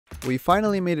We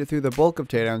finally made it through the bulk of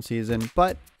Teardown season,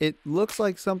 but it looks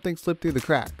like something slipped through the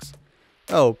cracks.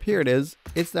 Oh, here it is.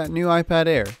 It's that new iPad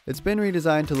Air. It's been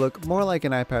redesigned to look more like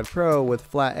an iPad Pro with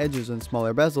flat edges and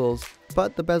smaller bezels,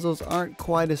 but the bezels aren't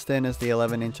quite as thin as the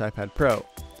 11-inch iPad Pro.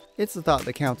 It's the thought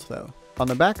that counts though. On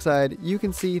the backside, you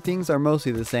can see things are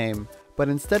mostly the same, but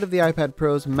instead of the iPad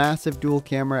Pro's massive dual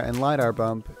camera and LiDAR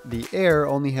bump, the Air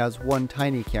only has one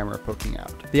tiny camera poking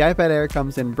out. The iPad Air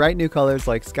comes in bright new colors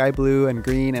like sky blue and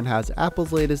green and has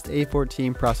Apple's latest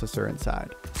A14 processor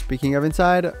inside. Speaking of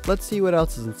inside, let's see what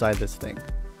else is inside this thing.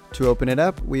 To open it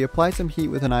up, we apply some heat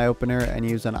with an eye opener and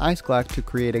use an ice glass to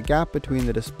create a gap between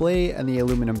the display and the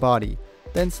aluminum body,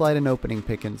 then slide an opening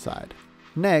pick inside.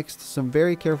 Next, some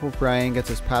very careful prying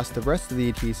gets us past the rest of the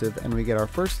adhesive and we get our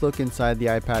first look inside the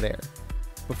iPad Air.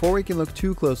 Before we can look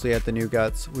too closely at the new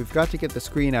guts, we've got to get the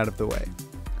screen out of the way.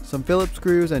 Some Phillips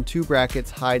screws and 2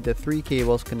 brackets hide the 3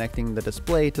 cables connecting the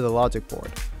display to the logic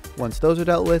board. Once those are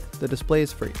dealt with, the display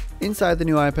is free. Inside the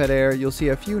new iPad Air, you'll see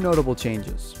a few notable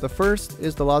changes. The first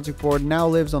is the logic board now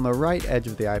lives on the right edge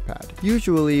of the iPad.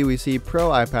 Usually we see Pro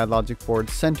iPad logic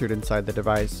boards centered inside the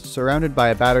device, surrounded by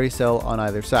a battery cell on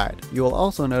either side. You will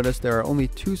also notice there are only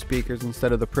 2 speakers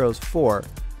instead of the Pro's 4,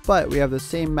 but we have the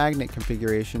same magnet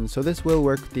configuration, so this will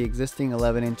work with the existing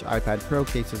 11-inch iPad Pro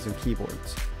cases and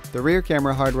keyboards. The rear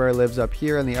camera hardware lives up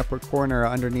here in the upper corner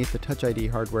underneath the Touch ID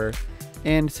hardware,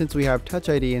 and since we have Touch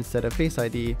ID instead of Face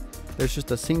ID, there's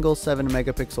just a single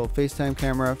 7-megapixel FaceTime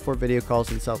camera for video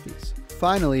calls and selfies.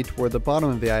 Finally, toward the bottom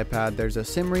of the iPad, there's a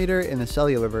SIM reader in the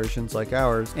cellular versions like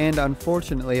ours, and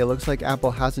unfortunately it looks like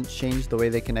Apple hasn't changed the way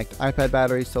they connect iPad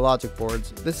batteries to logic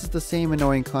boards. This is the same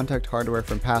annoying contact hardware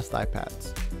from past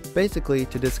iPads. Basically,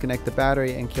 to disconnect the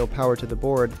battery and kill power to the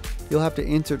board, you'll have to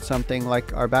insert something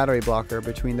like our battery blocker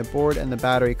between the board and the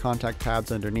battery contact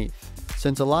pads underneath.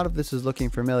 Since a lot of this is looking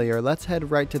familiar, let's head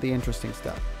right to the interesting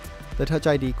stuff, the Touch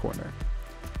ID corner.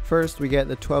 First, we get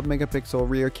the 12-megapixel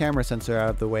rear camera sensor out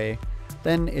of the way,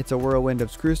 then it's a whirlwind of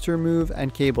screws to remove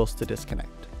and cables to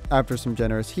disconnect. After some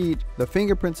generous heat, the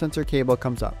fingerprint sensor cable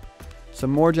comes up.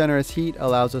 Some more generous heat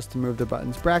allows us to move the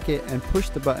button's bracket and push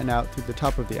the button out through the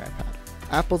top of the iPad.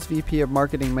 Apple's VP of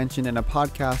Marketing mentioned in a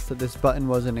podcast that this button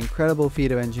was an incredible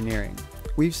feat of engineering.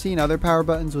 We've seen other power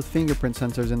buttons with fingerprint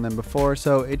sensors in them before,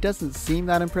 so it doesn't seem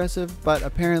that impressive, but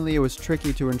apparently it was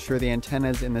tricky to ensure the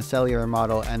antennas in the cellular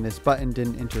model and this button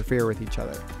didn't interfere with each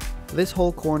other. This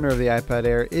whole corner of the iPad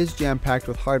Air is jam-packed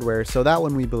with hardware, so that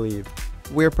one we believe.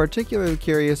 We're particularly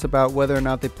curious about whether or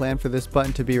not they plan for this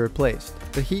button to be replaced.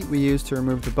 The heat we used to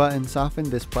remove the button softened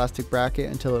this plastic bracket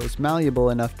until it was malleable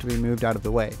enough to be moved out of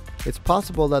the way. It's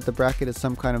possible that the bracket is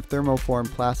some kind of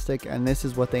thermoform plastic and this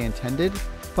is what they intended,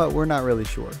 but we're not really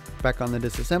sure. Back on the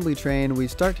disassembly train, we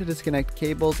start to disconnect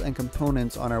cables and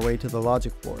components on our way to the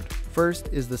logic board. First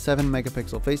is the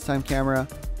 7-megapixel FaceTime camera,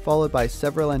 followed by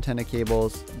several antenna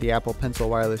cables, the Apple Pencil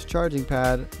wireless charging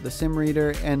pad, the SIM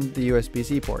reader, and the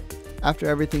USB-C port. After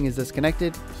everything is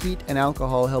disconnected, heat and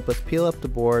alcohol help us peel up the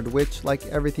board, which, like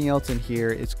everything else in here,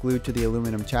 is glued to the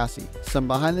aluminum chassis. Some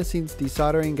behind-the-scenes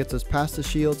desoldering gets us past the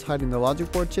shields hiding the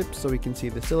logic board chips so we can see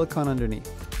the silicon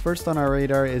underneath. First on our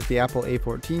radar is the Apple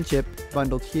A14 chip,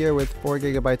 bundled here with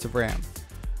 4GB of RAM.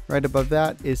 Right above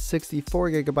that is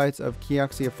 64GB of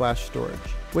Kioxia flash storage.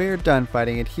 We're done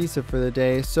fighting adhesive for the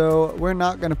day, so we're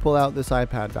not going to pull out this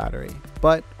iPad battery,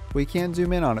 but we can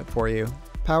zoom in on it for you.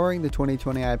 Powering the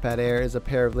 2020 iPad Air is a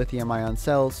pair of lithium-ion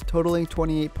cells totaling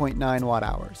 28.9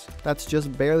 watt-hours. That's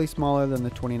just barely smaller than the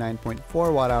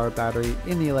 29.4 watt-hour battery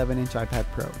in the 11-inch iPad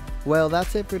Pro. Well,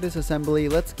 that's it for this assembly.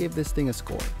 Let's give this thing a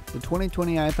score. The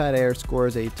 2020 iPad Air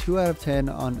scores a 2 out of 10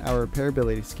 on our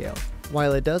repairability scale.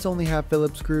 While it does only have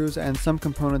Phillips screws and some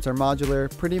components are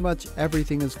modular, pretty much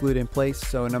everything is glued in place,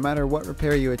 so no matter what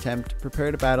repair you attempt,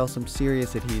 prepare to battle some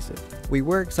serious adhesive. We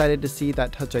were excited to see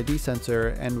that Touch ID sensor,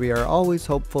 and we are always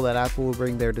hopeful that Apple will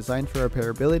bring their design for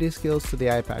repairability skills to the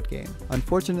iPad game.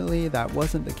 Unfortunately, that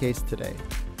wasn't the case today.